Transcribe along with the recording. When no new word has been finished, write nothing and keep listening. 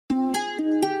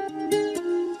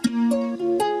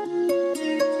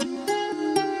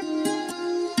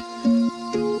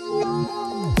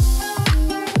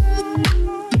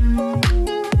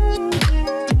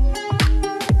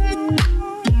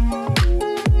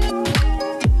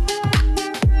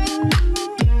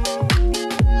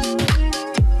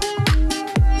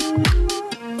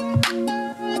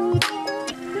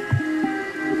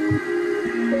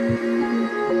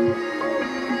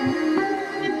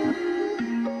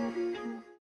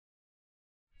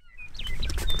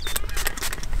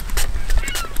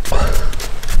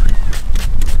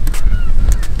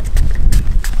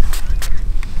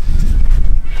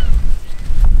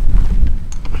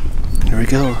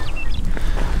go.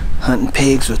 Hunting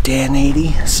pigs with Dan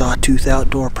 80, Sawtooth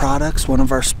Outdoor Products, one of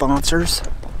our sponsors.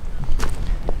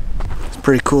 It's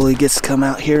pretty cool he gets to come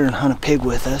out here and hunt a pig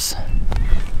with us.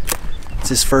 It's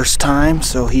his first time,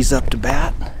 so he's up to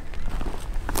bat.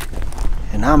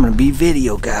 And I'm gonna be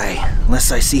video guy,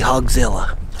 unless I see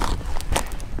Hogzilla.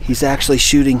 He's actually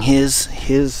shooting his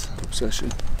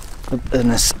Obsession.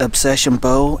 an Obsession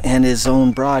bow and his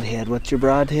own broadhead. What's your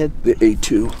broadhead? The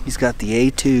A2. He's got the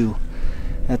A2.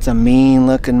 That's a mean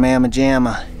looking mamma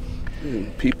jamma.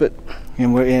 Peep it.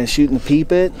 And we're shooting the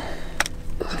peep it.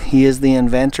 He is the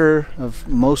inventor of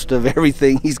most of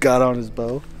everything he's got on his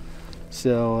bow.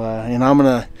 So, and I'm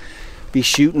gonna be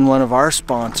shooting one of our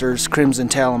sponsors, Crimson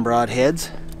Talon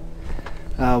broadheads.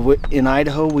 In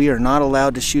Idaho, we are not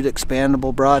allowed to shoot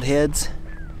expandable broadheads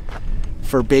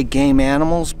for big game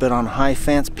animals, but on a high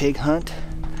fence pig hunt,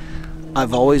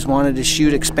 I've always wanted to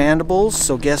shoot expandables.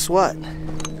 So guess what?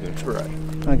 That's right.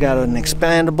 I got an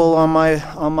expandable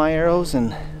on my arrows,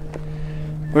 and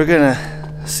we're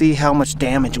gonna see how much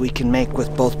damage we can make with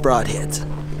both broadheads.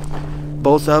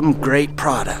 Both of them great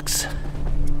products.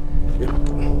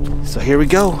 So here we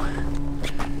go.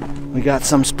 We got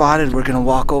some spotted. We're gonna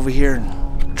walk over here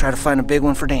and try to find a big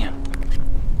one for Dan.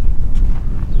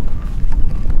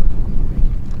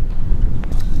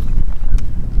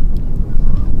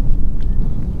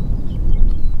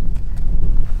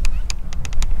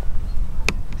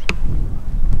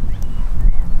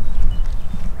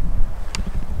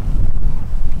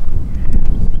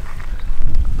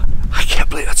 I can't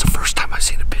believe that's the first time I've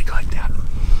seen a pig like that.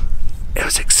 It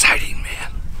was exciting,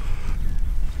 man.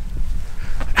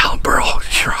 Alan Burrow,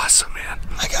 you're awesome, man.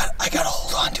 I gotta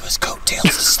hold on to his coattails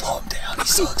to slow him down.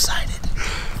 He's so excited.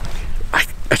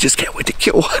 I just can't wait to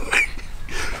kill one.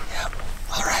 Yeah.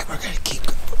 All right,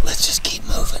 let's just keep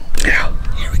moving. Yeah.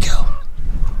 Here we go.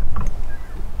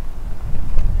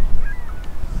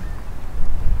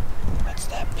 That's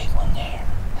that big one there.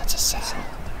 That's a saddle.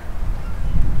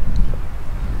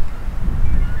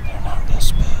 They're not real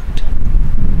spooked.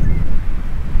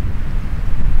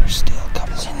 There's still a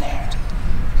couple in there.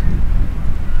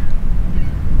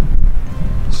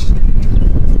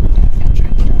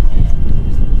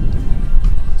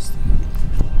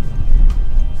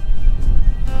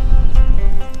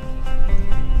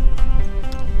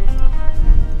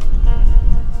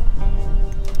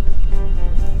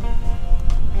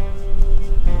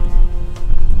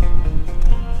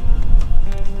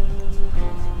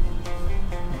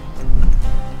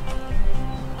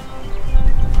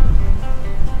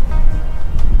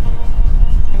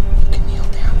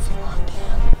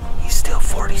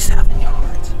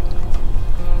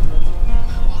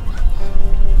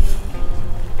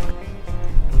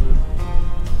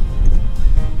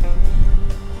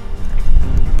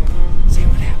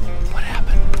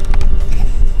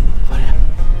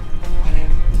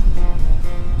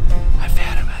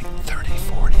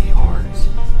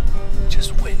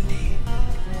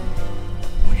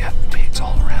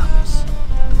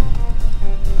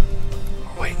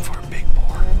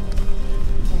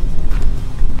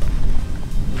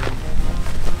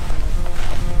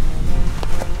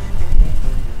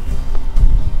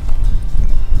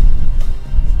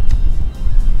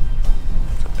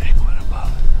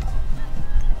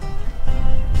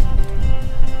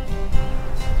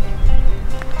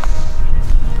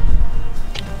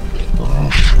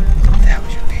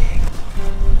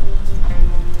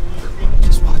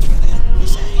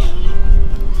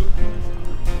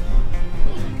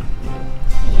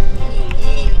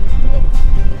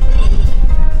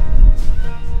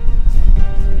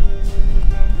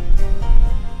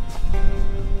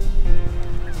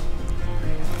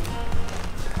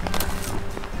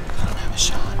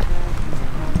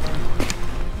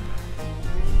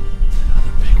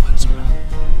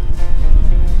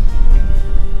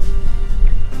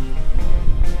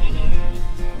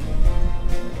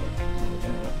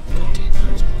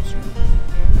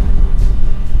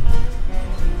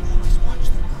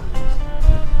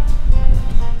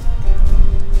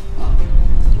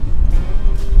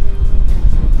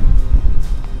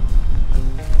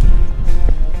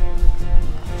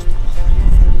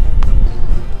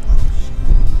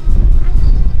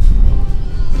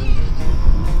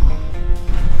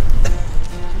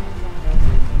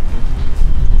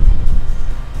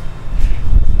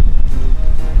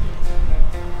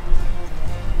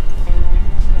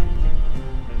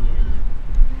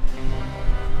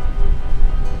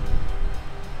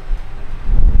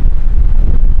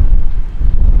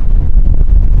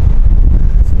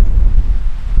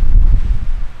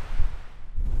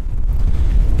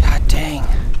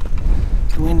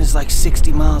 is like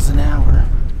 60 miles an hour.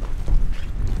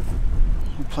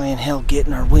 playing hell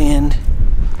getting our wind.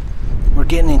 We're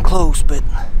getting in close, but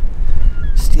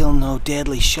still no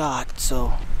deadly shot,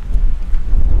 so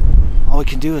all we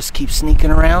can do is keep sneaking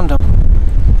around them.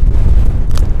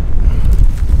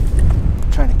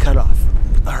 Trying to cut off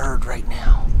a herd right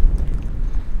now.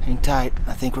 Hang tight,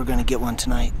 I think we're gonna get one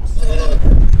tonight.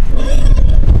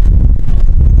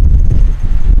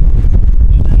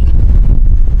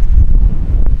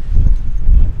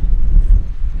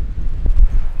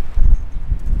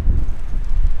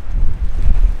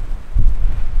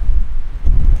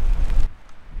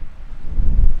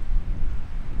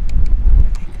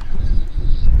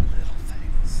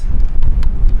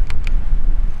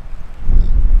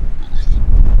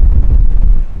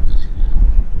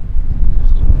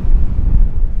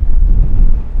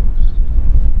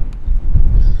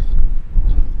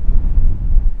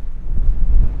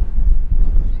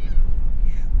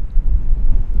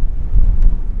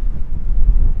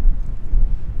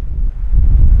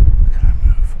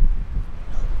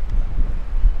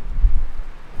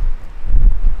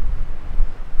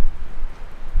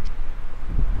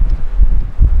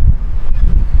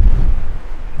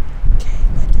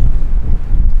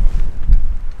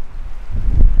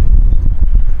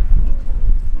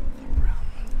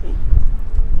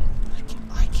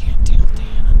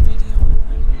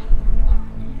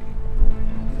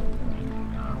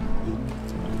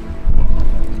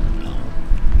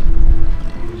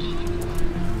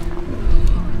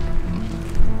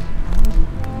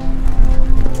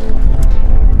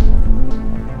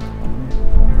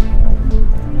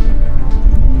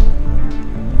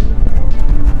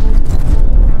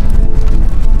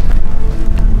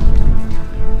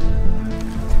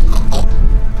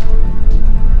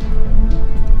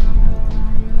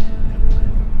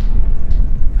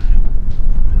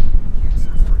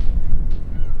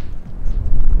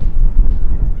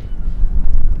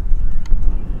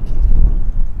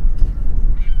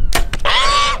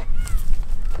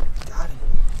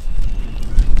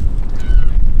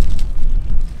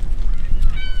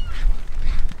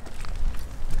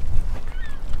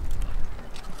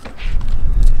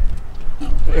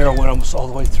 Arrow went almost all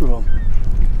the way through him.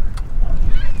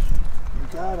 You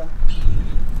got him.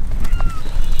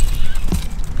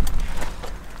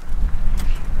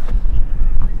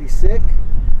 He's sick?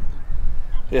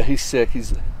 Yeah, he's sick.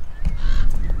 He's.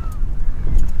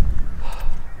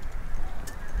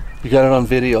 You got it on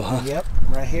video, huh? Yep,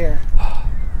 right here.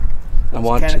 I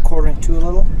want kind of quartering to a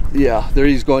little. Yeah, there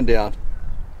he's going down.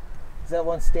 Is that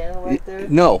one standing right there?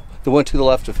 No, the one to the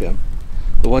left of him.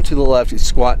 The one to the left, he's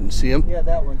squatting. See him? Yeah,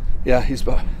 that one. Yeah, he's.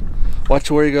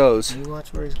 Watch where he goes. You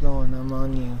watch where he's going. I'm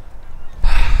on you.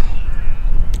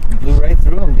 You blew right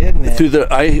through him, didn't it? Through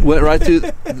the. I went right through.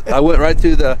 I went right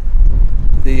through the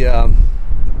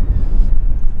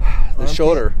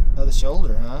shoulder. Oh, the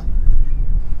shoulder, huh?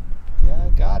 Yeah, I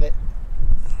got it.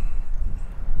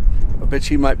 I bet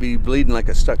he might be bleeding like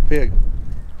a stuck pig.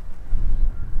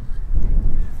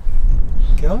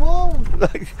 Come on.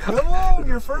 Come on,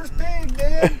 your first pig,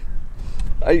 man.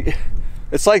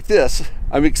 It's like this.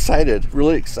 I'm excited,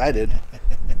 really excited.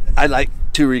 I like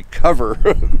to recover.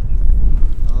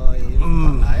 Oh,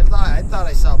 yeah. I thought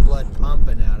I saw blood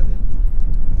pumping out of him.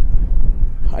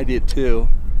 I did too.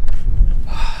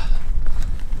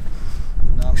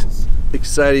 Knuckles.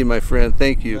 Exciting, my friend.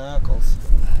 Thank you. Knuckles.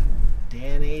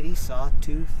 Dan 80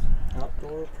 Sawtooth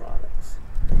Outdoor Products.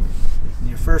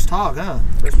 Your first hog, huh?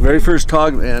 Very first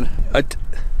hog, man.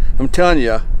 I'm telling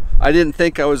you, I didn't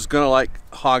think I was gonna like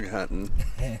hog hunting.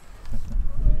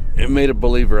 It made a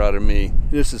believer out of me.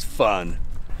 This is fun.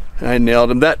 And I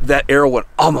nailed him. That arrow went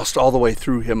almost all the way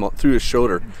through him, through his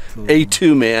shoulder. Cool.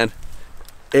 A2, man.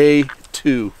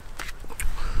 A2.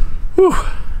 Whew.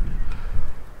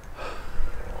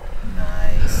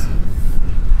 Nice.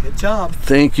 Good job.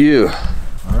 Thank you.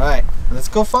 All right, let's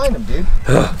go find him, dude.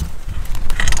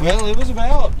 Well, it was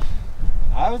about,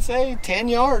 I would say, 10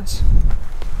 yards.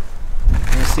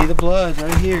 You see the blood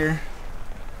right here.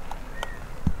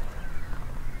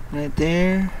 Right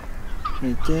there.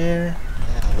 Right there.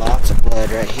 Yeah, lots of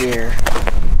blood right here.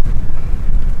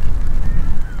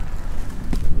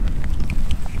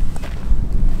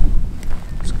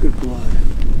 It's good blood.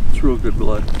 It's real good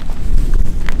blood.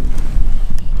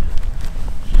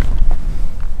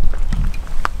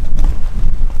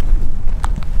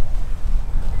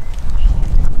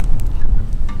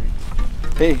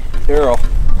 Hey, Arrow.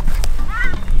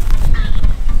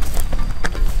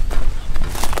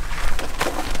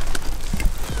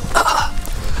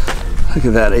 Look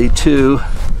at that A2.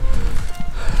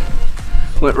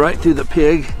 Went right through the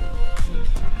pig.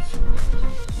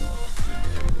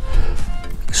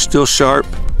 Still sharp.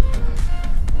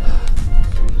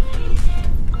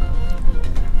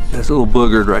 It's a little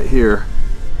boogered right here,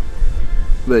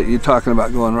 but you're talking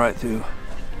about going right through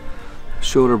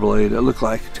shoulder blade, it looked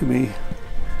like to me.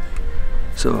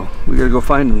 So we gotta go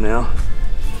find him now.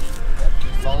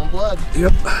 Keep following blood.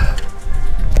 Yep.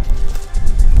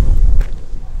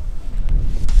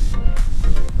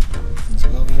 Let's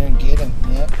go over here and get him.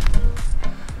 Yep.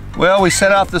 Well, we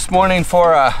set out this morning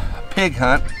for a pig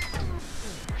hunt,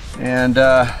 and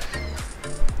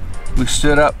we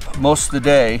stood up most of the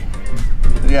day.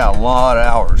 Yeah, a lot of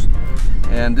hours.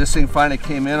 And this thing finally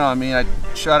came in on me. I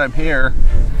shot him here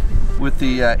with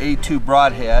the A2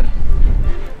 broadhead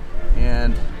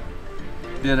and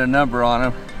did a number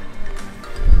on him.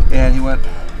 And he went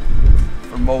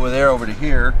from over there over to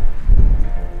here.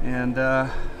 And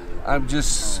I'm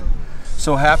just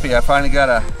so happy I finally got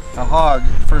a hog,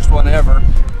 first one ever.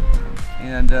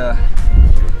 And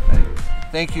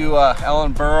thank you,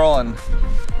 Alan Burrell, and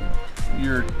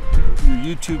your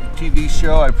YouTube TV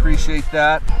show. I appreciate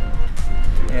that,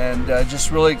 and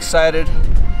just really excited.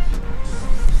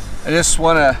 I just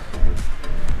want to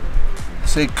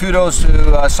say kudos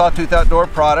to Sawtooth Outdoor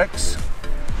Products,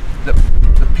 the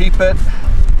Peepit,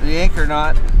 the Anchor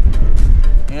Knot,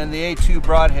 and the A2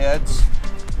 broadheads,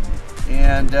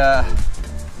 and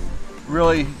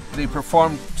really they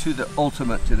performed to the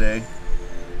ultimate today.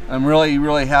 I'm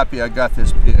really happy I got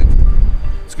this pig.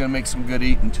 It's gonna make some good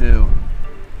eating too.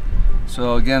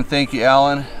 So again, thank you,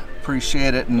 Alan.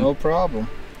 Appreciate it. And no problem.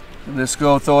 Let's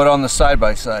go throw it on the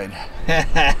side-by-side.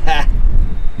 Yeah.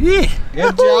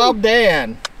 Good job,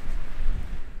 Dan.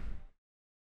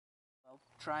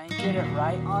 Try and get it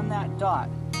right on that dot.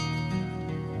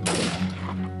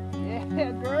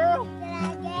 Yeah, girl. Did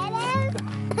I get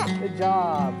him? Good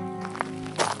job.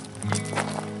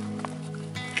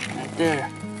 Right there.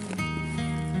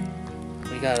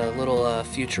 We got a little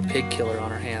future pig killer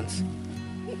on our hands.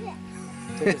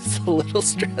 It's a little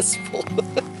stressful.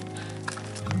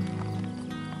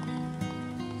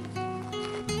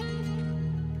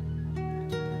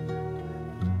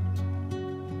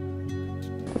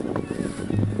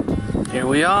 Here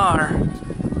we are.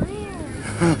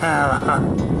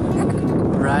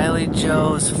 Riley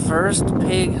Joe's first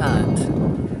pig hunt.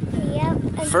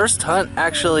 Yep. First hunt,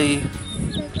 actually.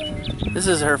 This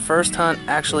is her first hunt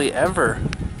actually ever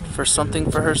for something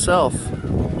for herself.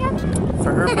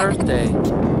 For her birthday.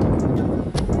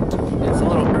 It's a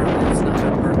little early, it's not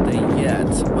her birthday yet,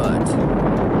 but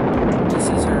this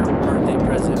is her birthday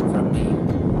present from me.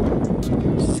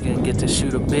 She's gonna get to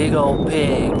shoot a big old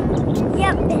pig.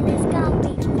 Yep, and it's gonna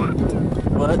be fat.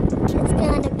 What? It's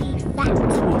gonna be fat.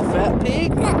 Ooh, a fat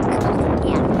pig? Yeah.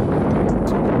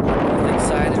 I'm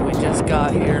excited, we just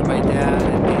got here, my dad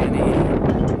and Danny.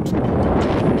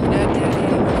 Daddy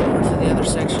over to the other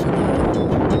section of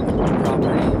the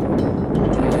property.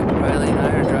 And Riley and I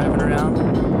are driving around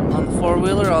on the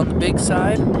four-wheeler on the big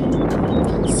side.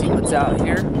 See what's out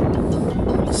here.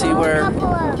 See where... A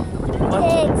couple of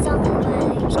pigs on the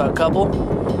way. Saw a couple.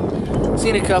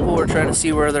 Seen a couple. We're trying to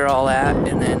see where they're all at,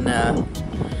 and then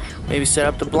maybe set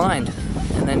up the blind,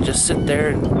 and then just sit there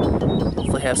and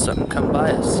hopefully have something come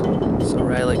by us, so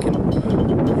Riley can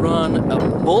run a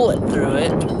bullet through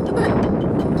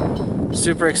it.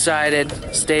 Super excited.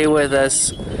 Stay with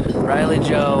us. Riley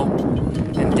Joe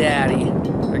and Daddy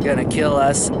are gonna kill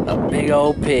us a big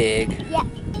old pig. Yeah.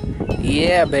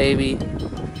 Yeah, baby.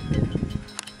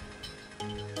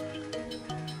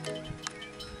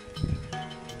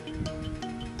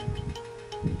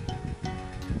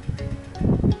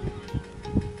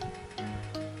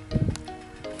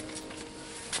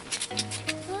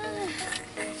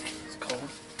 It's cold.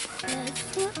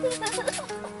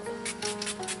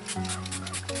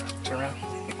 Turn around.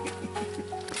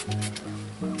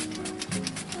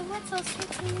 What's so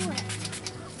sticky wet?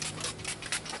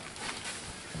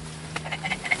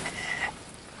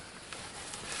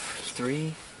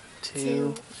 3,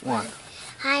 2, 1.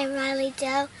 Hi, I'm Riley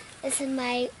Joe. This is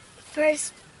my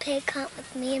first pig hunt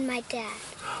with me and my dad.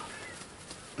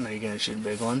 Now you're gonna shoot a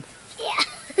big one? Yeah.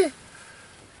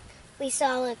 We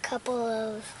saw a couple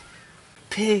of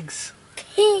Pigs!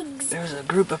 pigs. There's a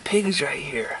group of pigs right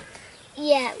here.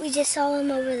 Yeah, we just saw them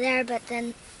over there, but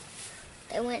then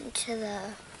they went into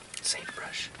the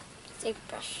Sagebrush.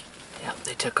 sagebrush. Yep,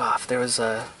 they took off. There was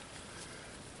a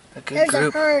good There's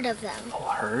group. a herd of them. Oh,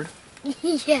 a herd?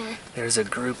 Yeah. There's a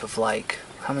group of like,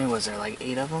 how many was there? Like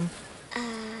 8 of them?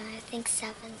 I think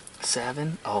 7.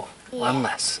 7? Oh, Yeah. one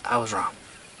less. I was wrong.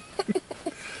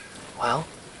 Well,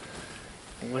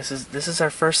 this is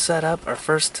our first setup.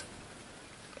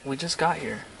 We just got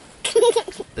here.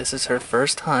 This is her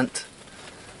first hunt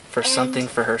for something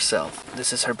for herself.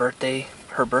 This is her birthday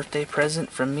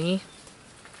present from me.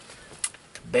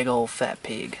 Big old fat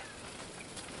pig.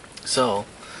 So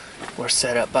we're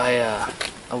set up by a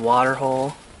water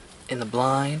hole in the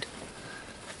blind.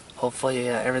 Hopefully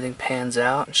everything pans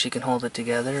out and she can hold it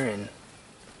together. And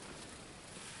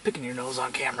picking your nose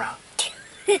on camera.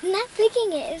 I'm not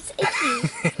picking it, it's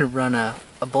itchy. And run a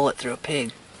bullet through a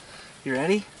pig. You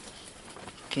ready?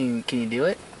 Can you do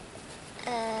it?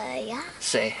 Yeah.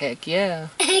 Say heck yeah.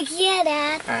 Heck yeah,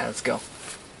 Dad. Alright, let's go.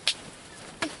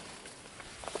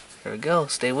 Here we go.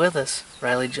 Stay with us.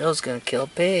 Riley Joe's gonna kill a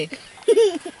pig.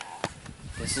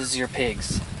 This is your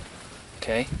pigs.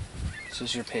 Okay? This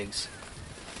is your pigs.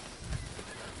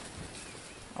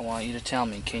 I want you to tell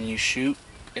me, can you shoot?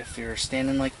 If you're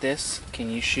standing like this, can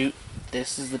you shoot?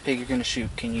 This is the pig you're gonna shoot.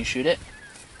 Can you shoot it?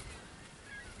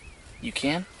 You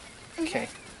can? Okay.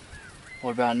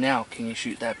 What about now? Can you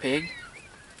shoot that pig?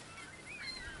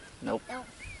 Nope. Nope.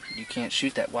 You can't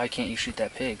shoot that. Why can't you shoot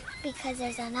that pig? Because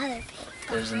there's another pig.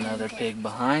 There's another pig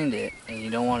behind it, and you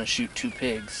don't want to shoot two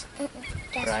pigs,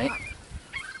 Guess right? what?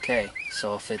 Okay,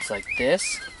 so if it's like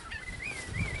this,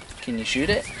 can you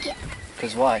shoot it? Yeah.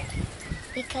 Because why?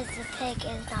 Because the pig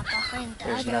is not behind the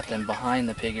There's other nothing pig. behind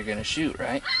the pig you're going to shoot,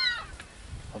 right?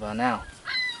 What about now?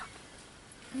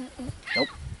 Nope.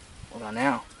 What about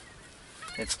now?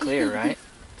 It's clear, right?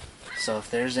 So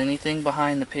if there's anything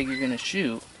behind the pig you're going to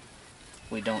shoot,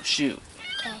 we don't shoot,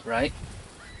 Okay. right?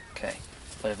 Okay.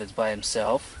 But if it's by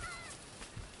himself,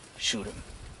 shoot him.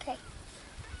 Okay.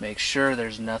 Make sure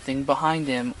there's nothing behind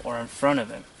him or in front of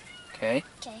him, okay?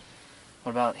 Okay.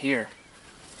 What about here?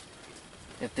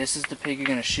 If this is the pig you're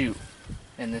going to shoot,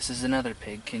 and this is another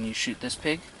pig, can you shoot this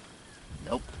pig?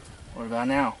 Nope. What about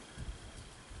now?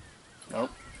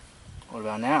 Nope. What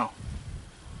about now?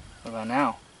 What about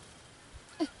now?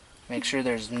 Make sure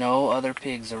there's no other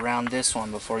pigs around this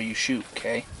one before you shoot,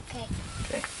 okay? Okay.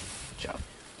 Okay. Good job.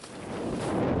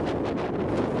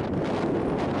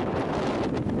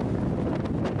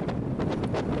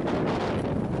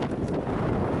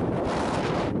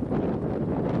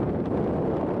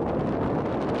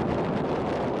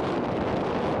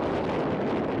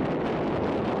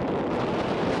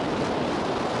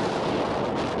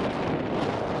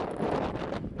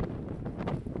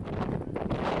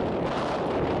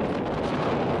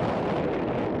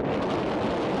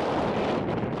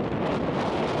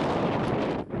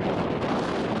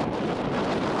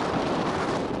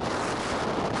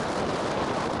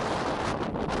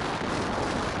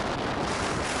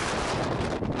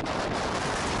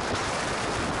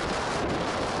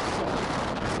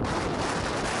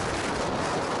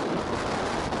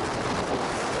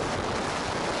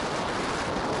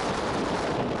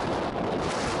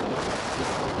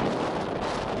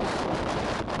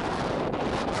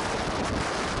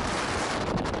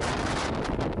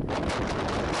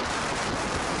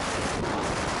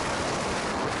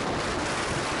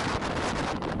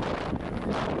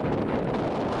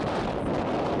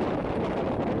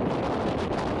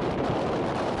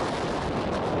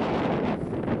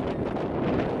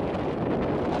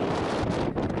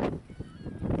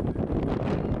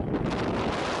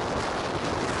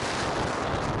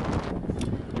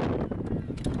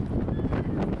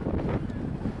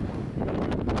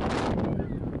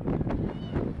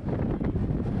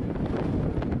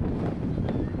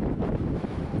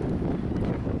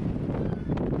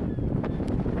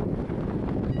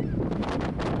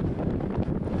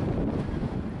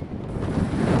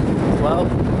 Well,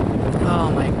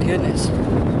 oh my goodness.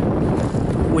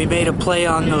 We made a play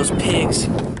on those pigs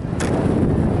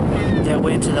that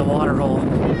went to the water hole,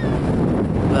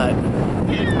 but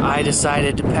I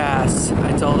decided to pass.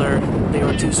 I told her they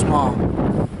were too small.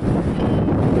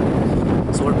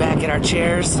 So we're back at our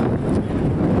chairs.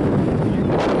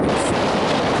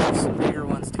 Some bigger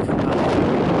ones to come out.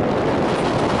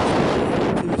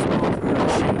 Too small for her to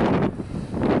shoot.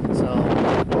 So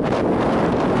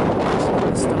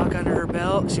stock under her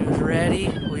belt. She was ready.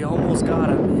 We almost got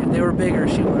them. If they were bigger,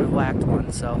 she would have whacked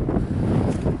one. So,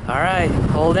 all right,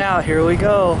 hold out. Here we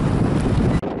go.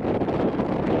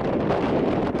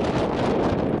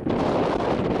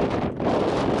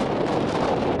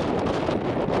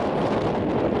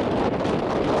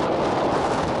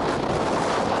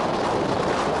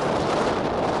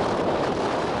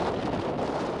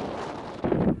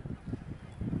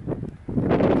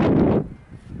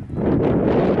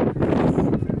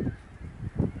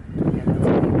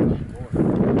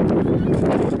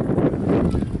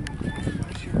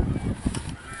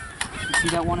 See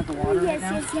that one at the water right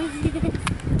now? Yes. See it at the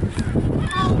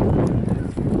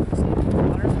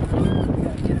water? We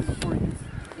gotta get it before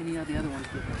any of the other ones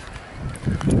get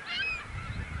there.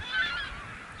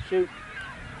 Shoot.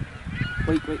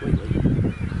 Wait.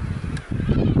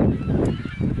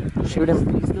 Shoot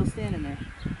him. He's still standing there.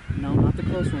 No, not the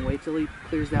close one. Wait till he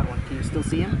clears that one. Can you still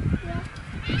see him? Yeah.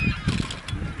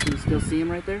 Can you still see him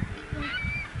right there? Yeah.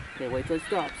 Okay, wait till he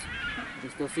stops. Can you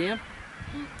still see him?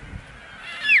 Yeah.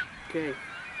 Okay.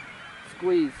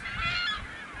 Squeeze.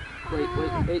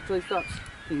 Wait till he stops.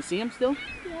 Can you see him still?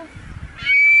 Yes.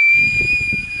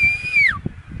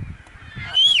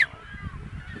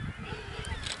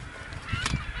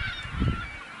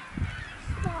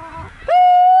 Stop.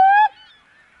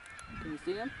 Can you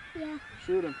see him? Yeah.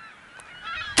 Shoot him.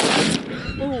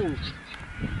 Ooh.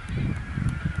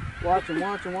 Watch him,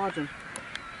 watch him, watch him.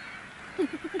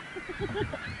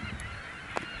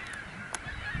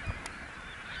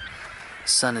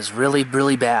 Sun is really,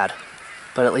 really bad,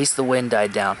 but at least the wind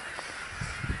died down.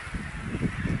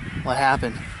 What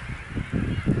happened?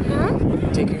 Huh?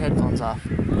 Take your headphones off.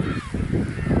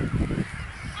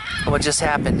 What just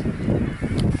happened?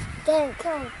 Didn't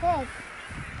kill a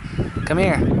pig. Come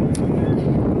here.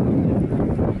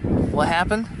 What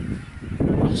happened?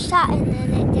 I shot and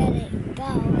then it didn't go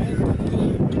in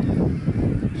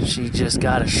the pig. She just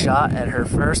got a shot at her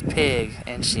first pig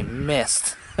and she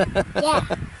missed. Yeah.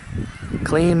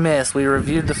 Clean miss. We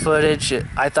reviewed the footage.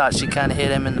 I thought she kind of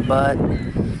hit him in the butt,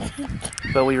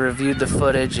 but we reviewed the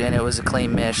footage and it was a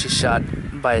clean miss. She shot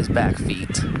by his back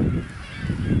feet.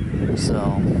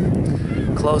 So,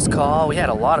 close call. We had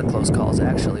a lot of close calls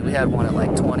actually. We had one at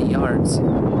like 20 yards.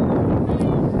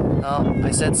 Oh, I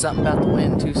said something about the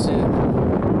wind too soon.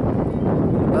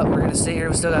 But we're gonna stay here.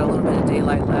 We still got a little bit of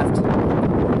daylight left.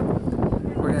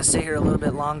 We're gonna stay here a little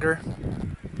bit longer.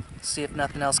 See if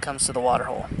nothing else comes to the water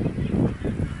hole.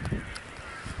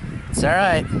 It's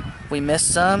alright. We miss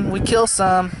some, we kill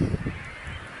some.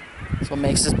 That's what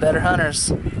makes us better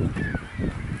hunters.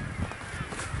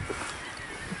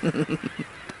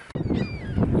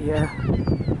 Yeah.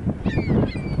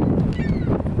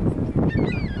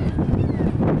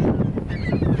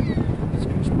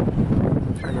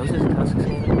 Are those his tusks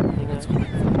hanging out?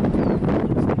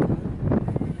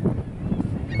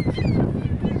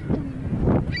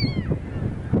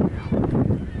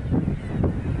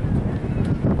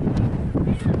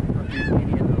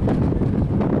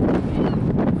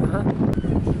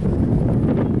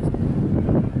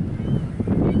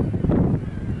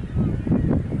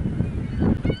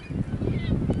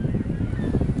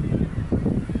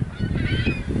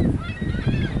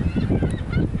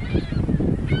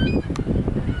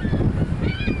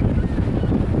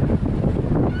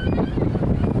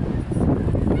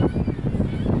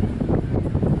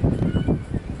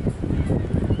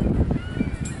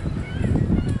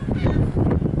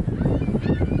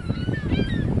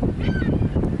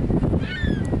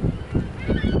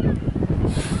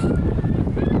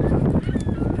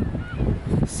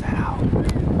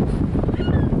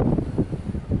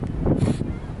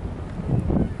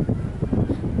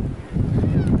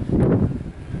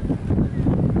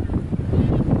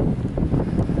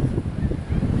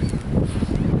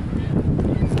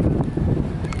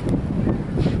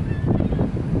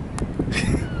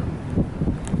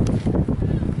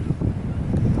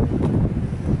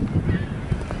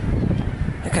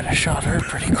 I shot her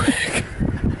pretty quick.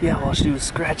 Yeah, while she was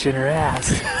scratching her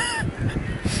ass.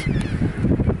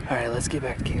 Alright, let's get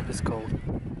back to camp. It's cold.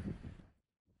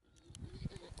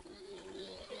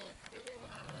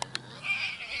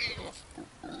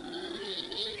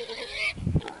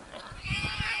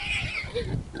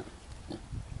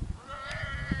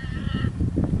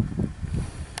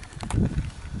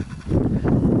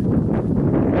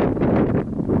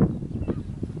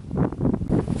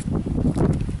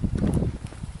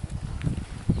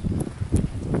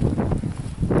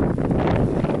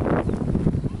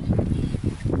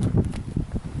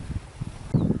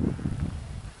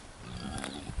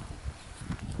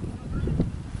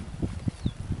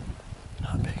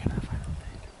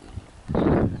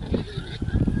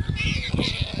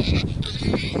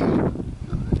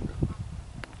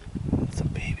 It's a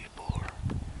baby boar.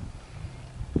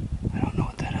 I don't know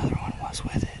what that other one was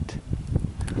with it.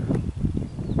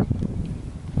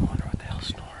 I wonder what the hell's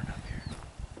snoring up here.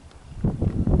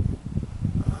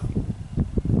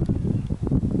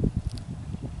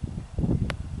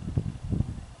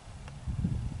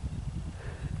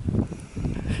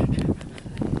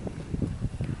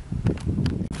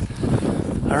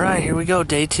 Alright, here we go,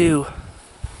 day 2.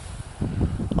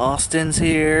 Austin's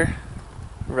here.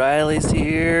 Riley's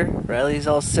here. Riley's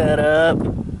all set up.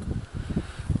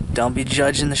 Don't be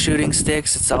judging the shooting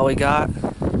sticks. It's all we got.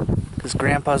 Because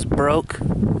Grandpa's broke.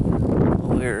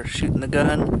 We're shooting the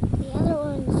gun. The other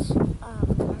ones are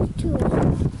 2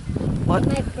 ones. What?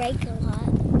 They might break a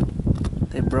lot.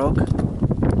 They broke.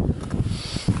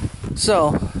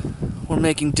 So, we're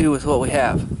making do with what we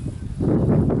have.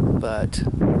 But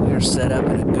we're set up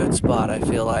in a good spot, I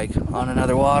feel like, on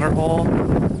another water hole.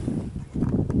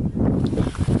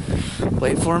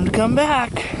 Wait for him to come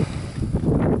back.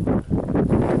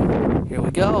 Here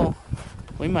we go.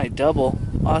 We might double.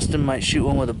 Austin might shoot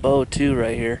one with a bow too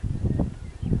right here.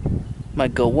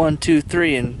 Might go 1, 2,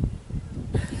 3 and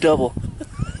double.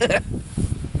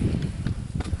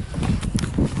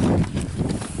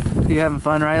 You having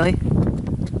fun, Riley?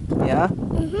 Yeah?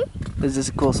 Mm-hmm. Is this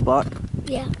a cool spot?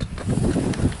 Yeah.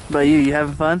 What about you? You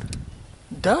having fun?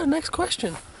 Duh, next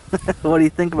question. What do you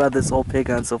think about this whole pig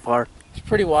hunt so far? It's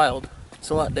pretty wild. It's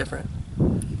a lot different.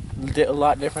 A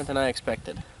lot different than I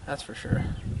expected. That's for sure.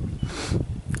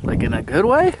 Like in a good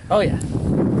way? Oh yeah.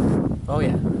 Oh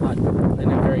yeah.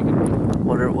 In a very good way.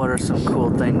 What are some cool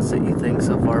things that you think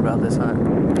so far about this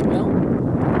hunt? Well,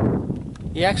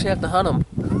 you actually have to hunt them.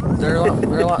 They're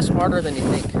a lot smarter than you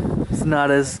think. It's not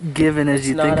as given as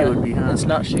you think it would be, huh? It's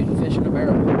not shooting fish in a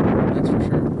barrel. That's for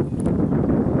sure.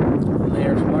 And they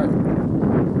are smart.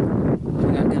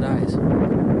 They got good eyes.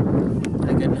 And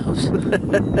a good nose.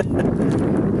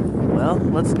 Well,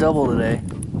 let's double today.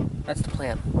 That's the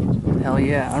plan. Hell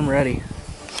yeah, I'm ready.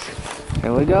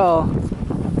 Here we go.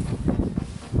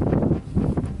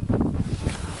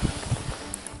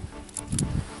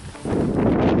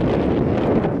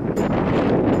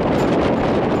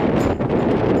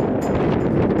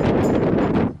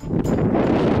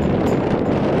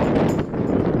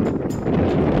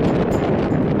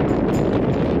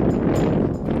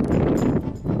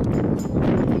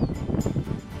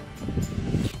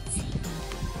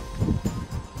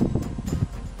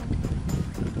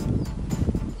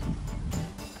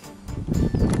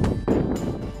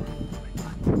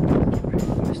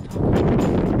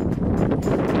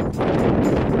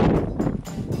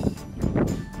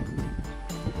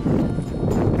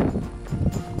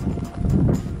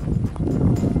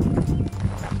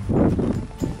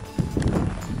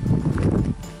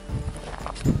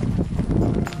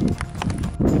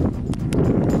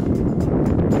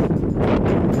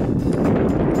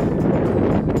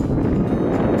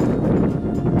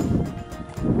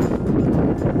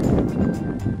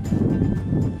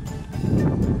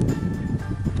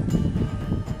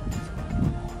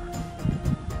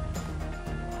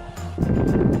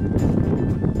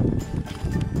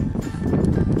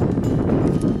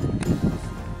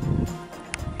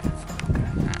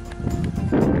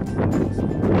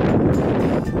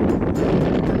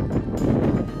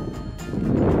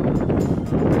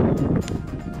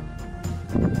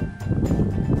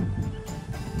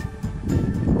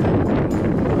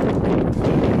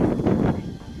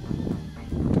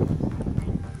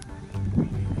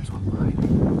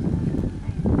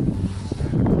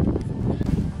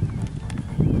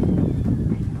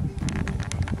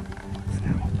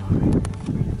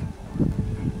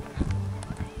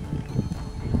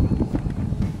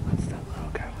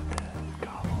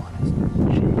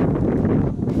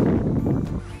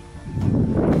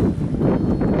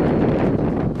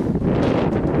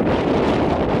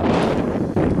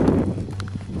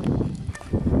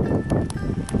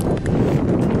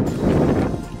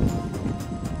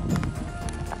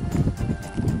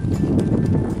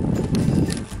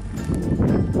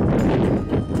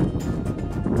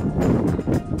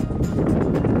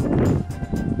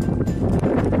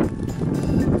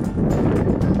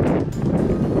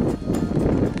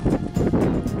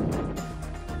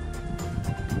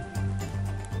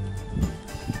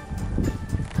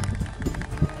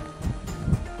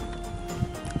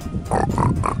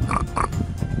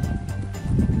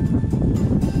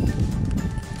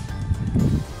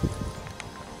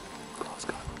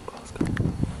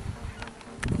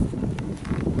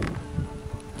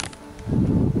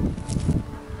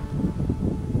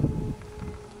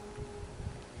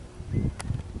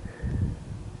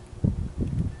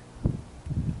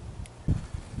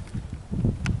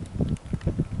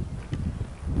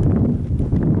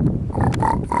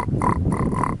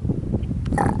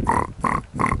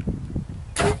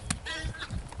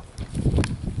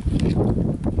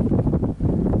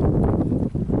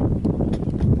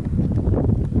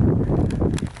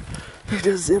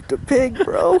 Just zipped a pig,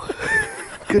 bro.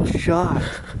 Good shot.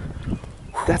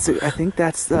 I think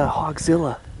that's the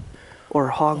Hogzilla. Or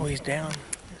Hog. Oh, he's down.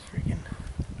 He's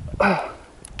freaking.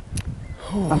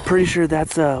 I'm pretty sure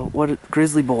that's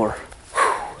grizzly boar.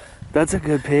 That's a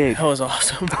good pig. That was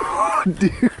awesome.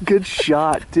 Dude, good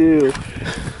shot too.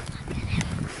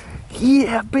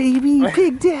 Yeah, baby,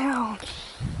 pig down.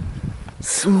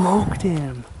 Smoked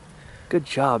him. Good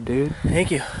job, dude.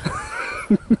 Thank you.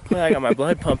 Well, I got my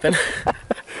blood pumping.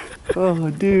 Oh,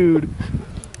 dude.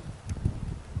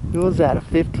 What was that? A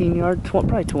 15 yard?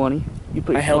 Probably 20. You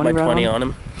put I your held my 20 on on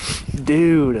him.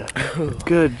 Dude,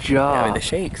 good Yeah, job. with the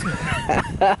shakes.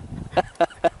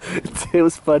 It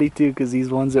was funny too, because these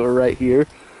ones that were right here,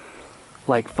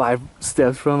 like 5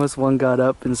 steps from us, one got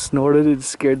up and snorted and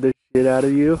scared the shit out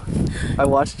of you. I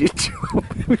watched you jump.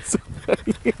 It was so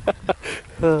funny.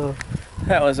 Oh.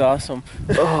 That was awesome.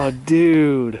 Oh,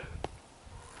 dude.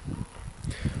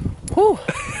 Whew.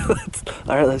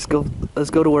 All right, let's go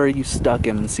to where you stuck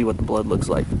him and see what the blood looks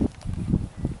like.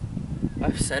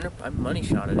 I've money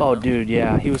shot it. Oh, dude,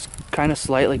 yeah. He was kind of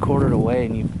slightly quartered away,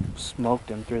 and you smoked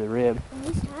him through the rib. At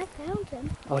least I found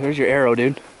him. Oh, here's your arrow,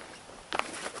 dude.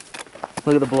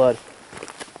 Look at the blood.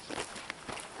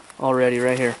 Already,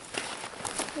 right here.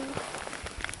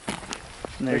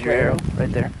 And there's your arrow,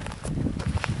 right there.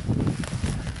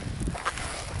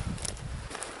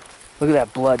 Look at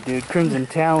that blood, dude. Crimson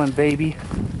Talon, baby.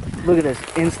 Look at this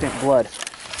instant blood.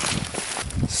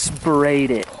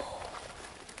 Sprayed it.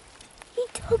 He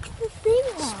took the thing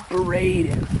off. Sprayed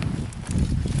it.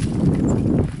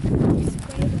 He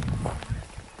sprayed it.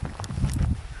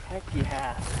 Heck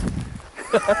yeah.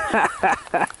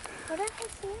 What did I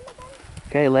say again?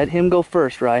 Okay, let him go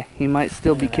first, Rye. He might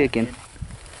still be kicking.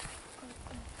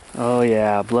 Oh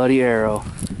yeah, bloody arrow.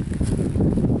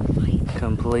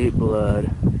 Complete blood.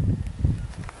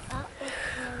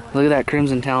 Look at that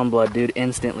Crimson Talon blood, dude.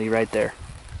 Instantly right there.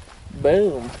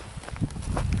 Boom.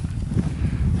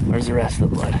 Where's the rest of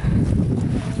the blood?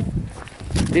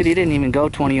 Dude, he didn't even go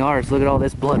 20 yards. Look at all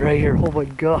this blood right here. Oh my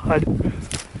god.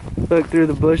 Look through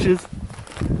the bushes.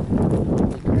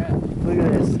 Holy crap. Look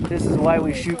at this. This is why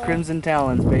we shoot Crimson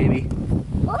Talons, baby.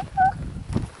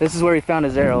 This is where he found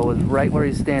his arrow, was right where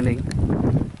he's standing.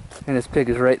 And his pig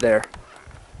is right there.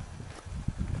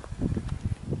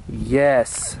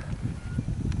 Yes.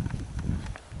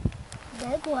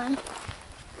 Big one.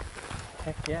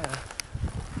 Heck yeah.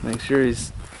 Make sure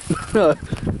he's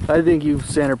I think you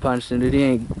center punched him, dude.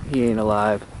 He ain't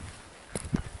alive.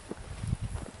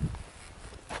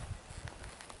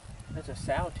 That's a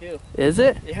sow too. Is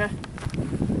it? Yeah.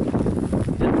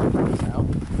 Sow.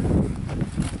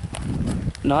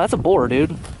 No, that's a boar,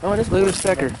 dude. Oh, it is. Look at the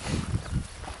stecker.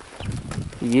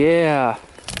 Yeah.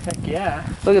 Heck yeah.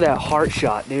 Look at that heart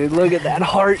shot, dude. Look at that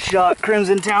heart shot.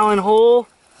 Crimson Talon hole.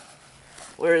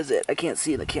 Where is it? I can't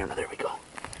see in the camera. There we go.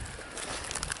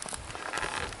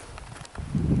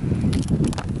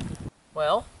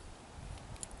 Well,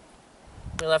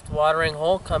 we left the watering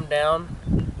hole, come down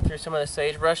through some of the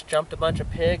sagebrush, jumped a bunch of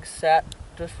pigs, sat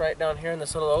just right down here in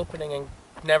this little opening and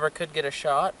never could get a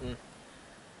shot, and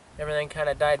everything kind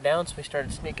of died down, so we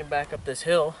started sneaking back up this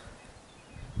hill,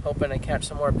 hoping to catch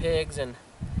some more pigs, and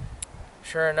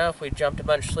sure enough, we jumped a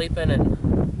bunch sleeping,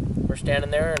 and we're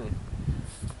standing there, and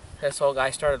this old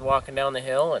guy started walking down the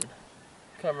hill and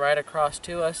come right across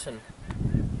to us, and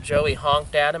Joey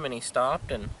honked at him, and he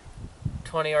stopped, and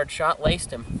 20-yard shot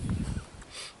laced him.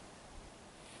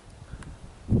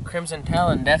 Crimson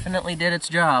Talon definitely did its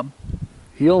job.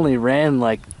 He only ran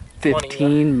like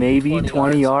 15, maybe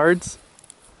 20 yards.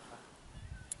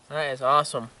 That is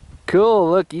awesome.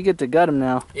 Cool, look, you get to gut him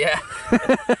now. Yeah.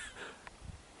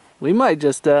 We might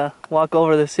just walk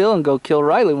over this hill and go kill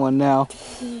RYLEE one now.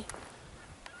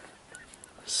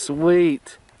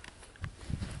 Sweet.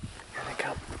 Here they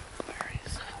come. Where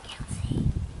is it? I can't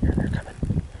see. Here, they're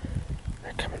coming.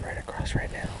 They're coming right across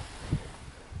right now.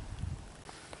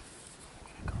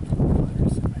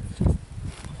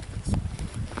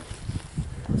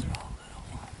 Those are all little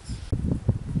ones.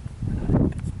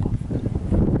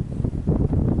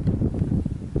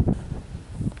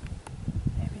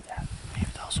 Maybe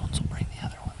those ones will bring the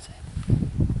other ones in.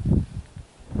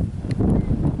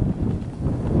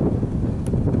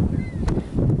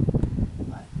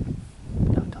 What?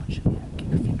 Don't shoot yet. Keep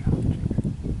your finger on the trigger.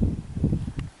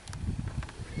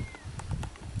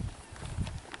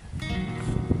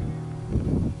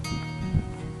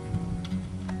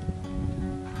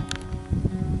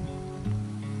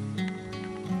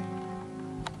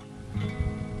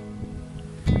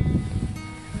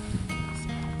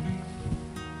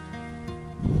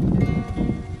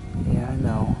 Yeah, I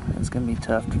know. It's gonna be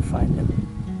tough to find him.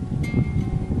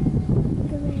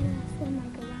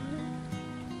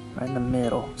 Right in the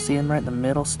middle. See him right in the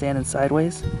middle, standing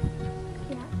sideways?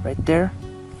 Yeah. Right there?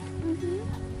 Mm-hmm.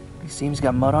 You see him? He's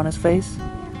got mud on his face?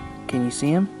 Can you see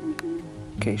him?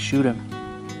 Mm-hmm. Okay, shoot him.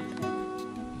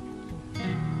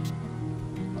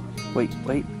 Wait.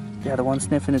 Yeah, the one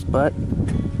sniffing his butt.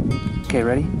 Okay,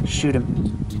 ready? Shoot him.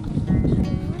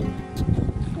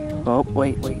 Oh,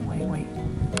 wait.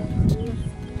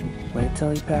 Wait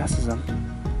till he passes him.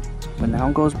 When that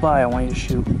one goes by, I want you to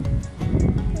shoot.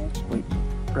 Wait.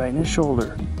 right in his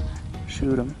shoulder.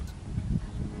 Shoot him.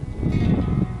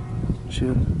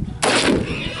 Shoot him.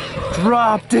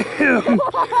 Dropped him!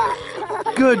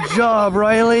 Good job,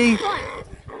 Riley. I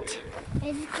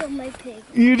just killed my pig.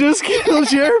 You just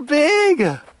killed your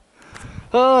pig!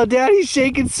 Oh, Daddy's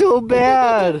shaking so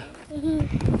bad.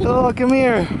 Oh, come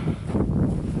here.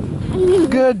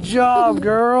 Good job,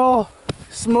 girl.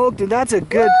 Smoked it. That's a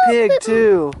good pig,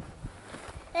 too.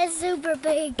 That's super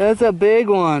big. That's a big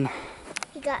one.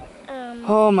 He got,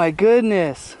 Oh, my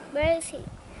goodness. where is he?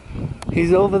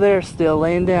 He's over there still,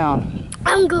 laying down.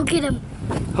 I'm gonna go get him.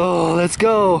 Oh, let's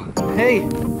go. Hey,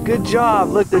 good job.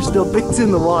 Look, there's still pigs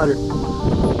in the water.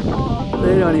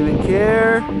 They don't even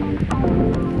care.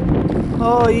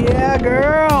 Oh, yeah,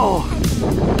 girl.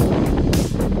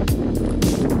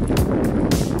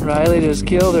 Riley just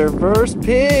killed her first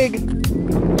pig.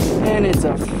 And it's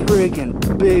a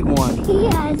freaking big one.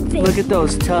 Yeah, it's big. Look at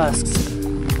those tusks.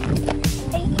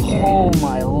 Oh,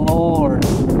 my Lord.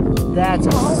 That's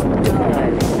a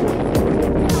stud.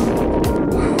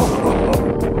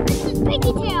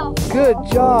 Piggy tail. Good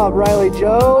job, Riley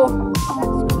Joe.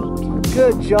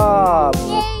 Good job.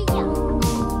 Yeah.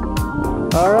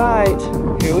 All right,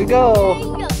 here we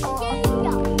go. Yeah.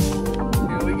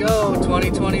 Here we go,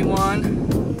 2021.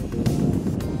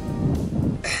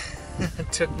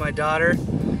 Took my daughter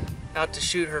out to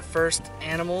shoot her first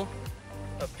animal,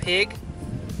 a pig.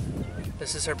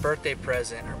 This is her birthday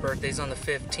present. Her birthday's on the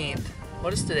 15th.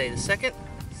 What is today, the 2nd?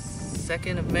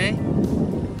 2nd of May?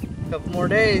 A couple more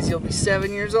days, you'll be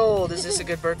 7 years old. Is this a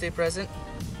good birthday present?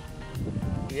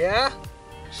 Yeah?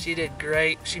 She did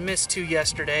great. She missed 2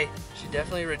 yesterday. She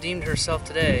definitely redeemed herself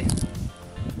today.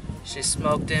 She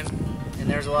smoked him, and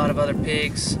there's a lot of other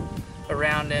pigs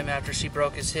around him after she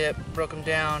broke his hip, broke him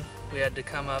down. We had to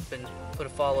come up and put a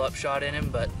follow-up shot in him,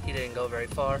 but he didn't go very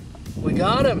far. We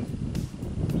got him,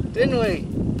 didn't we?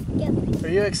 Yep. Are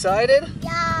you excited?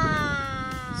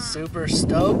 Yeah. Super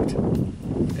stoked.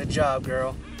 Good job,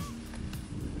 girl.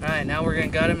 All right, now we're gonna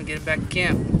gut him and get him back to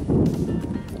camp.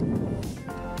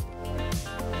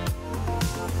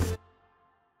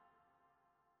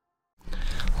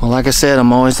 Well, like I said,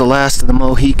 I'm always the last of the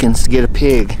Mohicans to get a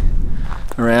pig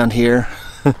around here.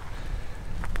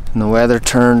 And the weather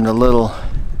turned a little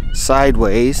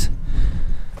sideways.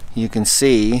 You can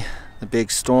see the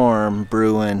big storm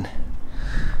brewing.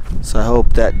 So I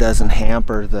hope that doesn't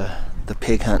hamper the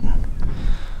pig hunting.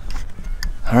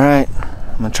 Alright,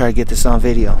 I'm gonna try to get this on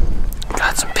video.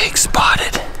 Got some pigs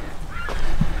spotted.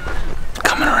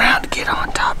 Coming around to get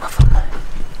on top of them.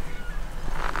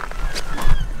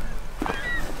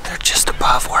 They're just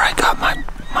above where I got my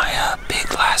pig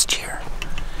last year.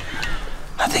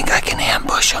 I think I can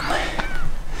ambush them.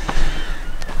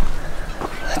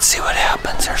 Let's see what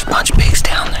happens. There's a bunch of pigs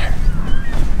down there.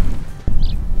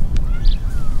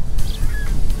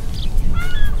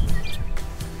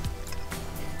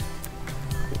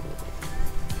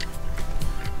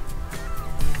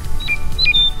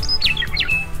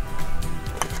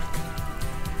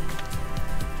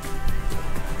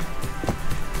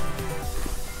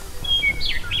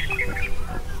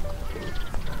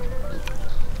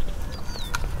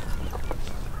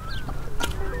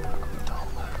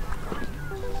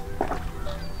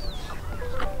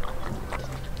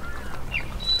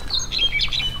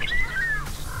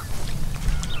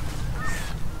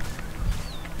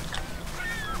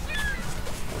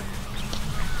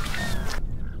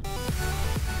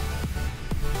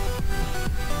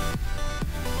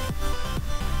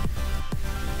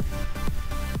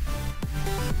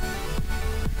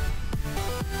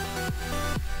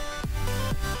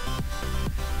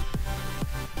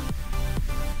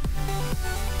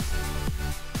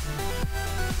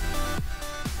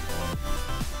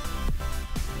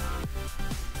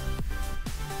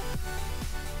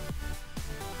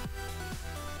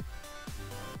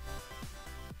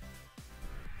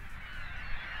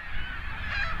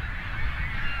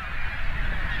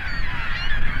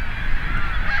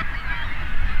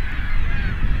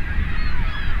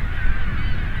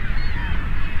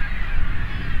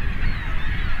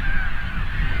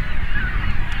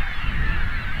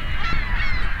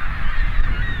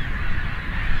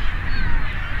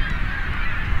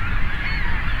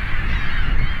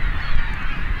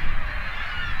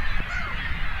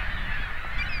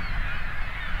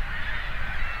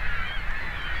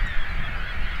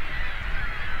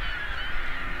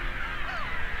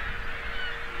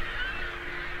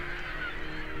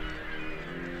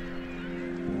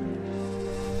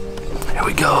 Here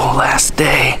we go, last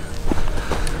day.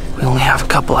 We only have a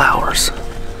couple hours.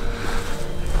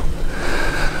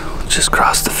 Just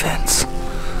crossed the fence.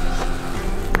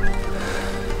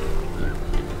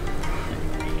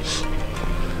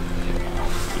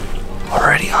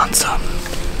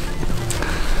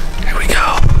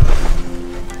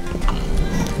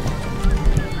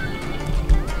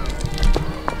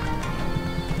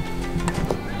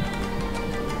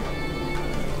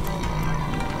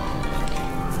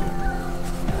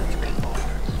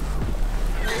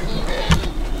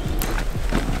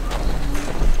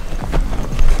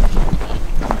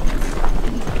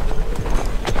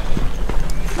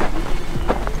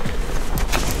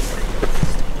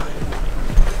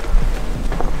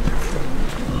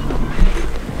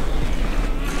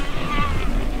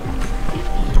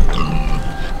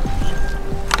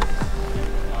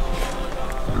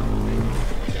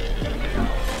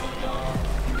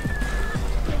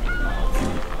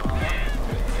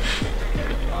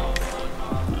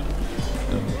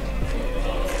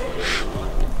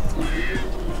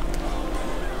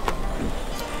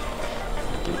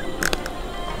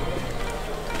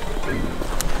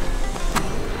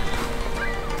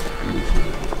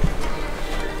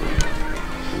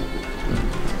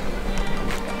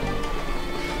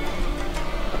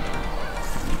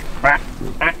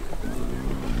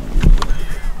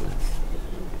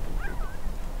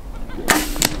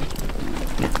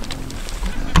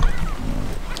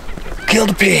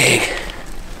 killed a pig.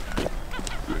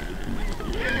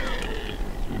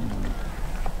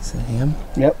 Is that him?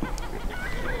 Yep.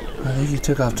 I think he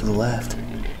took off to the left.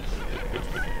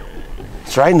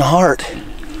 It's right in the heart.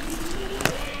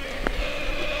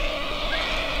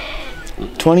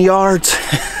 20 yards. Is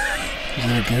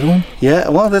that a good one? Yeah,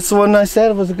 well, that's the one I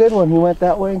said was a good one. He went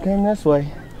that way and came this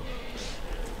way.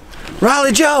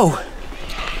 Riley Joe!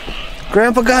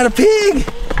 Grandpa got a pig!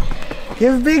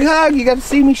 Give a big hug. You got to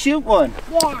see me shoot one.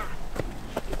 Yeah.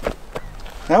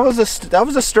 That was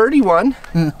a sturdy one.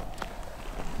 It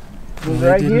was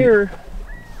right here.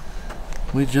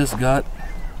 We just got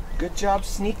Good job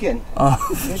sneaking. off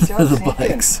Good job the sneaking.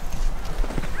 bikes.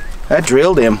 That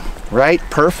drilled him. Right,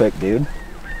 perfect, dude.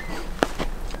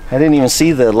 I didn't even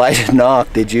see the lighted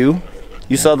knock, did you?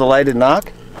 You saw the lighted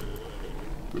knock?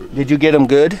 Did you get him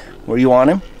good? Were you on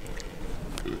him?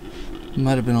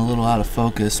 Might have been a little out of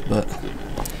focus, but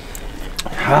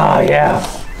Oh, yeah.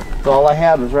 That's all I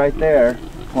had was right there.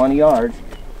 20 yards.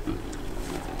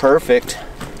 Perfect.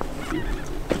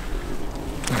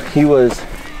 He was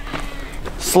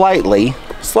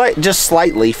just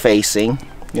slightly facing,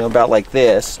 you know, about like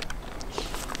this.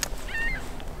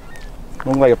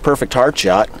 Looked like a perfect heart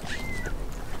shot.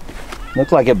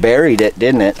 Looked like it buried it,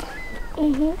 didn't it?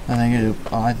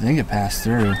 I think it passed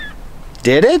through.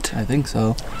 Did it? I think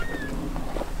so.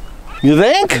 You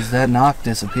think? Because that knock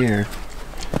disappeared.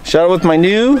 Shot it with my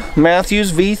new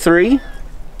Matthews V3.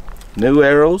 New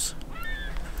arrows.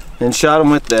 And shot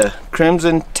him with the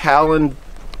Crimson Talon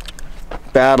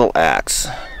battle axe.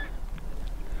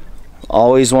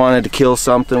 Always wanted to kill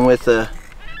something with a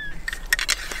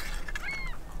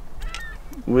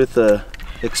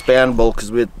expandable,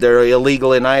 because they're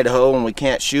illegal in Idaho and we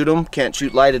can't shoot them. Can't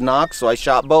shoot lighted knocks, so I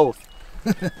shot both.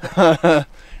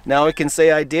 Now I can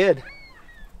say I did.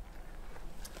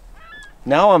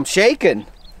 Now I'm shaking.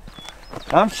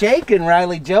 I'm shaking,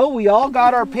 Riley Joe. We all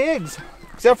got our pigs.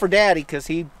 Except for Daddy, because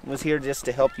he was here just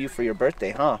to help you for your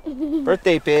birthday, huh?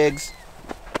 Birthday pigs.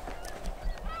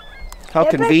 How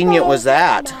convenient was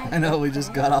that? I know, we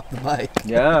just got off the bike.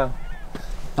 Yeah.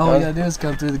 All we gotta do is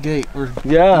come through the gate. We're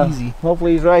Yeah. easy.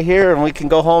 Hopefully he's right here and we can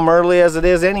go home early as it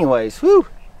is anyways. Whew.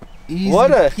 Easy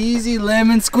What a- peasy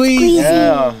lemon squeeze.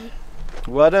 Yeah.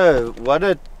 What a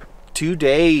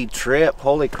 2-day trip.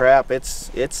 Holy crap, it's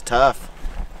tough.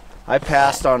 I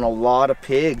passed on a lot of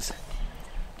pigs.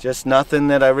 Just nothing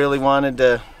that I really wanted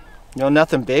to,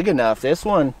 nothing big enough. This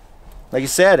one, like you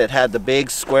said, it had the big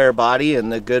square body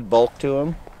and the good bulk to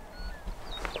him.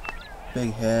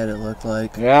 Big head, it looked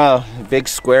like. Yeah, big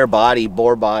square body,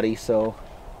 boar body, so.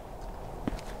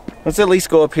 Let's at least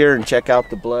go up here and check out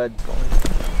the blood.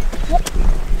 Yep.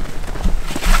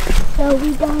 So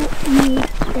we don't need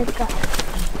the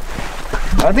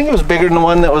gun. I think it was bigger than the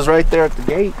one that was right there at the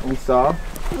gate we saw.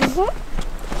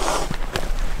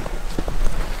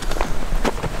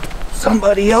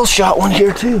 Somebody else shot one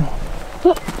here too.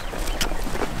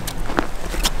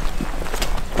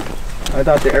 I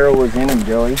thought the arrow was in him,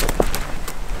 Joey.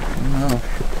 No.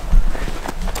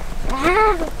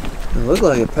 It looked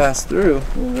like it passed through.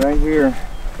 It was right here.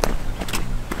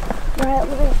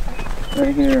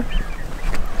 Right here.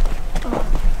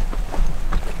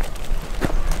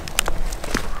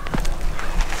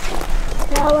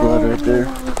 Blood right there.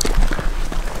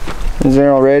 Is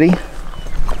there already?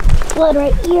 Blood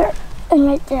right here and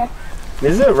right there.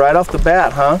 Is it right off the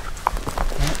bat, huh? I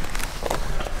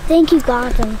think you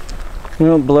got him.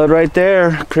 Blood right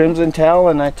there. Crimson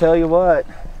Talon, I tell you what.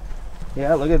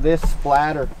 Yeah, look at this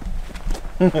splatter.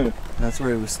 That's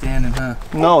where he was standing, huh?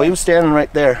 No, he was standing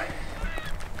right there.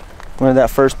 Where that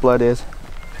first blood is.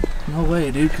 No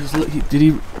way, dude. Cause look,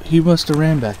 he must have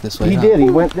ran back this way. He huh? did. He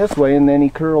went this way and then he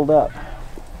curled up.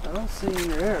 I don't see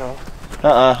your arrow.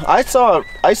 I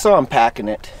saw him packing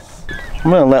it.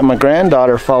 I'm gonna let my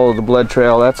granddaughter follow the blood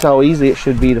trail. That's how easy it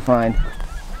should be to find.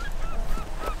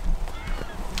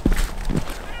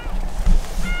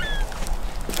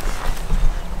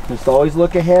 Just always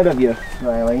look ahead of you,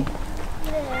 Riley.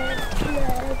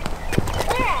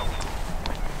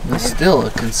 There's still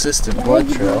a consistent blood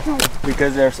trail.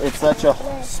 Because it's such a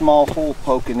small hole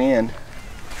poking in.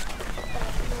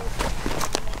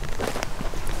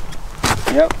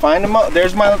 Yep, find him up.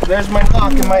 There's my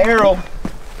knock and my arrow.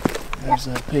 There's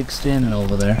a pig standing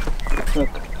over there. Look.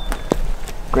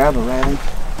 Grab it, Riley.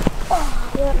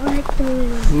 Right through.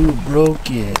 Who broke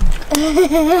it?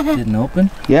 Didn't open?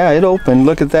 Yeah, it opened.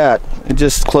 Look at that. It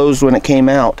just closed when it came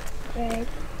out. Right.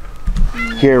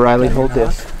 Here, Riley, hold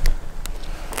this.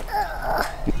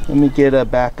 Let me get a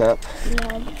backup.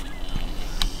 Blood.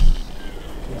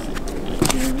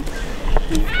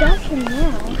 He's ducking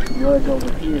now. Blood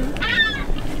over here.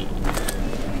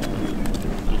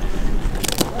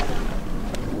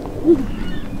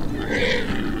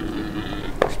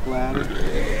 Splatter.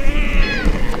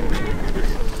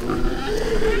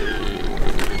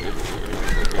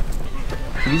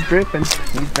 He's dripping.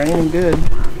 He's draining good.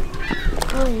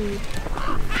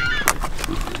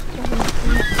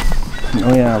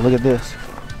 Oh yeah, look at this.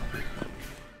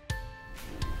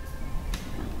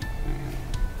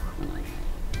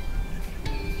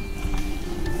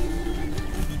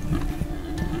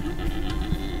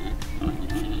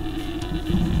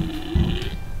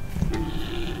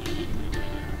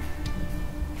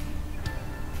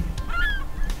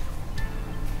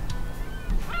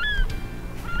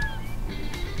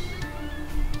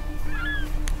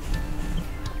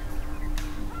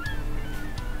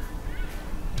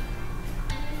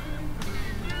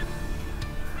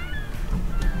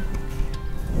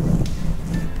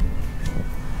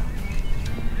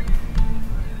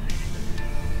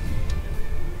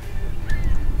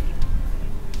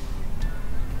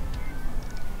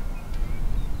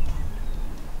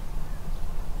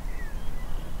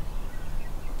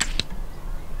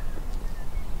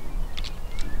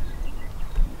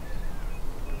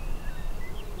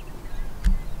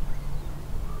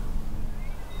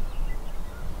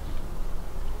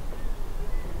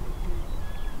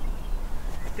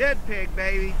 Dead pig,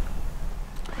 baby.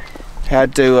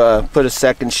 Had to put a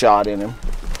second shot in him.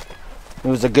 It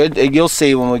was a good, you'll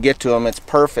see when we get to him, it's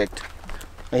perfect.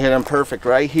 I hit him perfect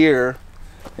right here,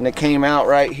 and it came out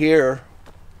right here.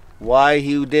 Why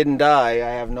he didn't die,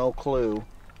 I have no clue.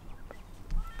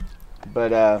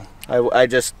 But I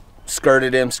just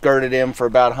skirted him for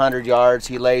about 100 yards.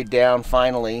 He laid down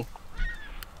finally.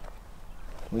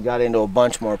 We got into a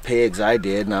bunch more pigs, I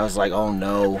did, and I was like, oh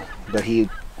no. But he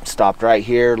stopped right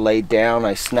here, laid down.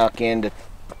 I snuck in to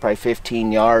probably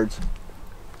 15 yards.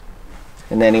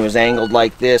 And then he was angled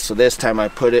like this, so this time I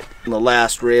put it in the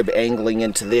last rib angling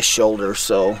into this shoulder,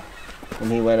 so,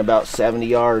 and he went about 70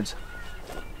 yards.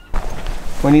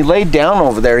 When he laid down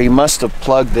over there, he must have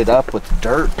plugged it up with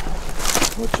dirt,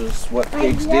 which is what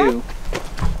pigs do.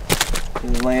 He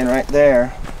was laying right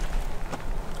there.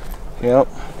 Yep.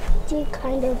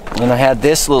 Kind of. And I had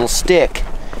this little stick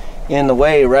in the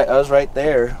way, right, I was right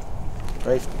there,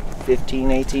 right 15,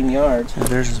 18 yards. And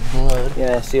there's his blood.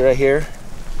 Yeah, see right here?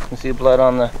 You see blood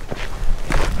on the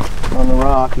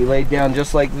rock. He laid down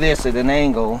just like this at an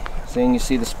angle. So then you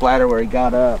see the splatter where he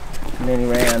got up, and then he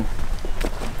ran.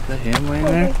 Is that him laying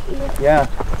there? Yeah.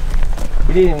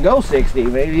 He didn't even go 60,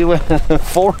 maybe he went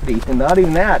 40, and not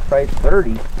even that, probably 30.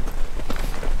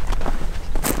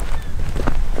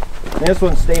 And this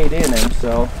one stayed in him,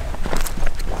 so.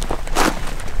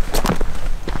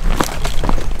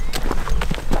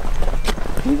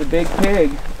 He's a big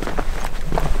pig.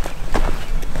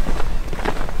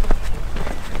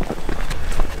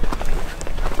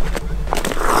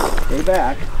 Stay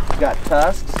back. He's got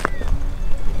tusks.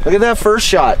 Look at that first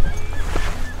shot.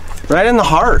 Right in the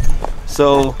heart.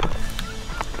 So,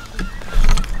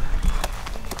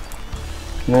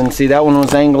 and then see that one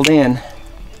was angled in.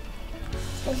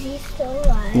 Is he still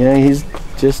alive? Yeah, he's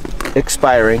just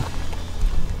expiring.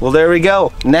 Well, there we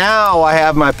go. Now I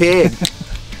have my pig.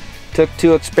 Took 2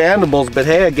 expandables, but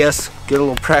hey, I guess get a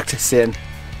little practice in.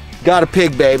 Got a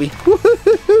pig, baby.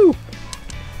 Woo-hoo-hoo-hoo.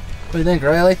 What do you think,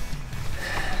 Riley?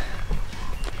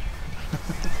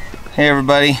 Hey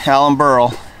everybody, Alan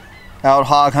Burrell. Out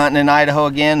hog hunting in Idaho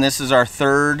again. This is our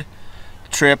 3rd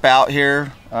trip out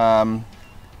here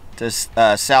to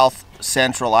south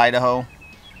central Idaho.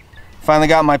 Finally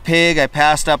got my pig. I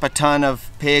passed up a ton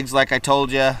of pigs like I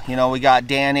told you. You know, we got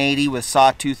Dan 80 with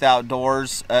Sawtooth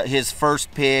Outdoors, his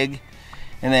first pig.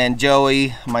 And then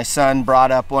Joey, my son,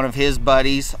 brought up one of his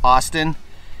buddies, Austin,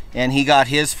 and he got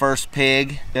his first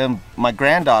pig. And my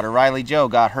granddaughter, Riley Jo,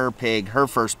 got her pig, her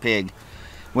first pig,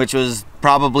 which was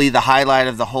probably the highlight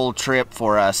of the whole trip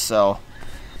for us. So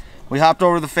we hopped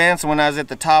over the fence, and when I was at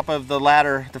the top of the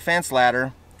ladder, the fence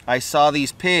ladder, I saw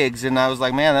these pigs, and I was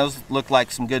like, man, those look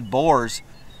like some good boars.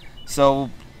 So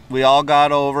we all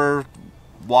got over,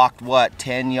 walked what,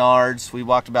 10 yards? We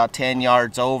walked about 10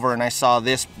 yards over, and I saw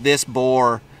this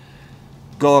boar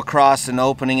go across an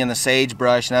opening in the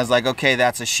sagebrush, and I was like, okay,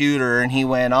 that's a shooter. And he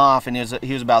went off, and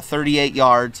he was about 38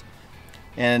 yards,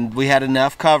 and we had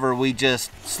enough cover. We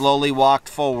just slowly walked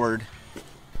forward,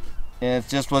 and it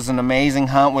just was an amazing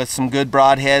hunt with some good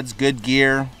broadheads, good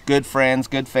gear, good friends,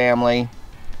 good family.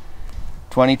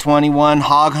 2021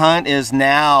 hog hunt is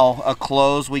now a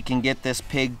close. We can get this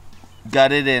pig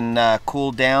gutted and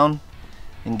cooled down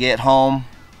and get home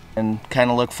and kind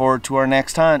of look forward to our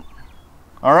next hunt.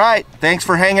 All right, thanks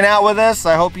for hanging out with us.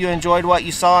 I hope you enjoyed what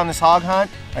you saw on this hog hunt.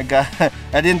 I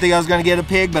didn't think I was going to get a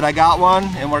pig, but I got one,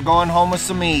 and we're going home with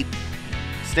some meat.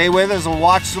 Stay with us and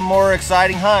watch some more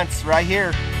exciting hunts right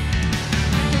here.